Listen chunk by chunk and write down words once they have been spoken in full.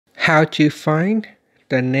how to find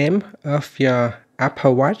the name of your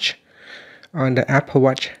Apple Watch on the Apple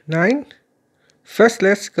Watch 9. First,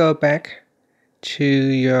 let's go back to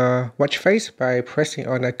your watch face by pressing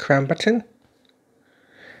on the crown button.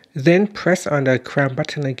 Then press on the crown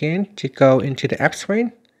button again to go into the app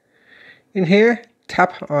screen. In here,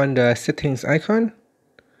 tap on the settings icon.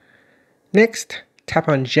 Next, tap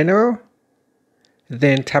on General.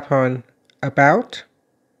 Then tap on About.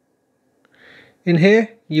 In here,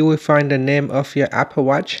 you will find the name of your Apple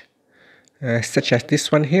Watch, such as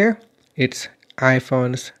this one here. It's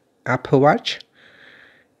iPhone's Apple Watch.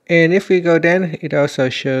 And if we go down, it also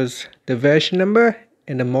shows the version number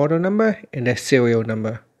and the model number and the serial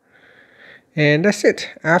number. And that's it.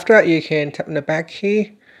 After that, you can tap on the back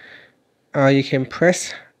key, or you can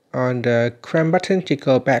press on the crown button to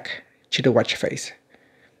go back to the watch face.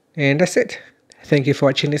 And that's it. Thank you for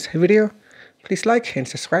watching this video. Please like and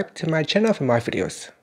subscribe to my channel for more videos.